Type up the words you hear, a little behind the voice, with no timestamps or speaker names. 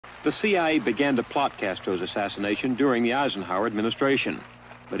The CIA began to plot Castro's assassination during the Eisenhower administration.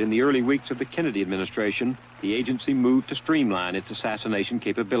 But in the early weeks of the Kennedy administration, the agency moved to streamline its assassination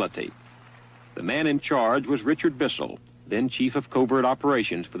capability. The man in charge was Richard Bissell, then Chief of Covert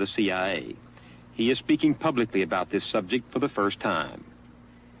Operations for the CIA. He is speaking publicly about this subject for the first time.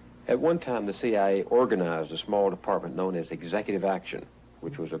 At one time, the CIA organized a small department known as Executive Action,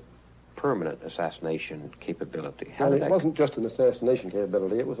 which was a permanent assassination capability. Well, it wasn't just an assassination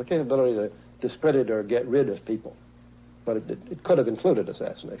capability. It was a capability to discredit or get rid of people. But it could have included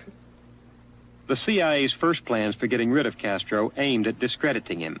assassination. The CIA's first plans for getting rid of Castro aimed at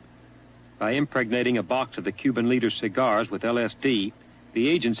discrediting him. By impregnating a box of the Cuban leader's cigars with LSD, the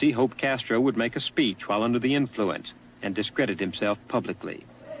agency hoped Castro would make a speech while under the influence and discredit himself publicly.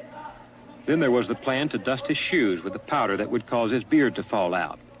 Then there was the plan to dust his shoes with a powder that would cause his beard to fall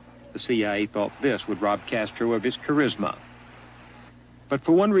out. The CIA thought this would rob Castro of his charisma. But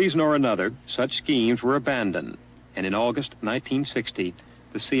for one reason or another, such schemes were abandoned, and in August 1960,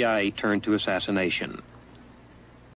 the CIA turned to assassination.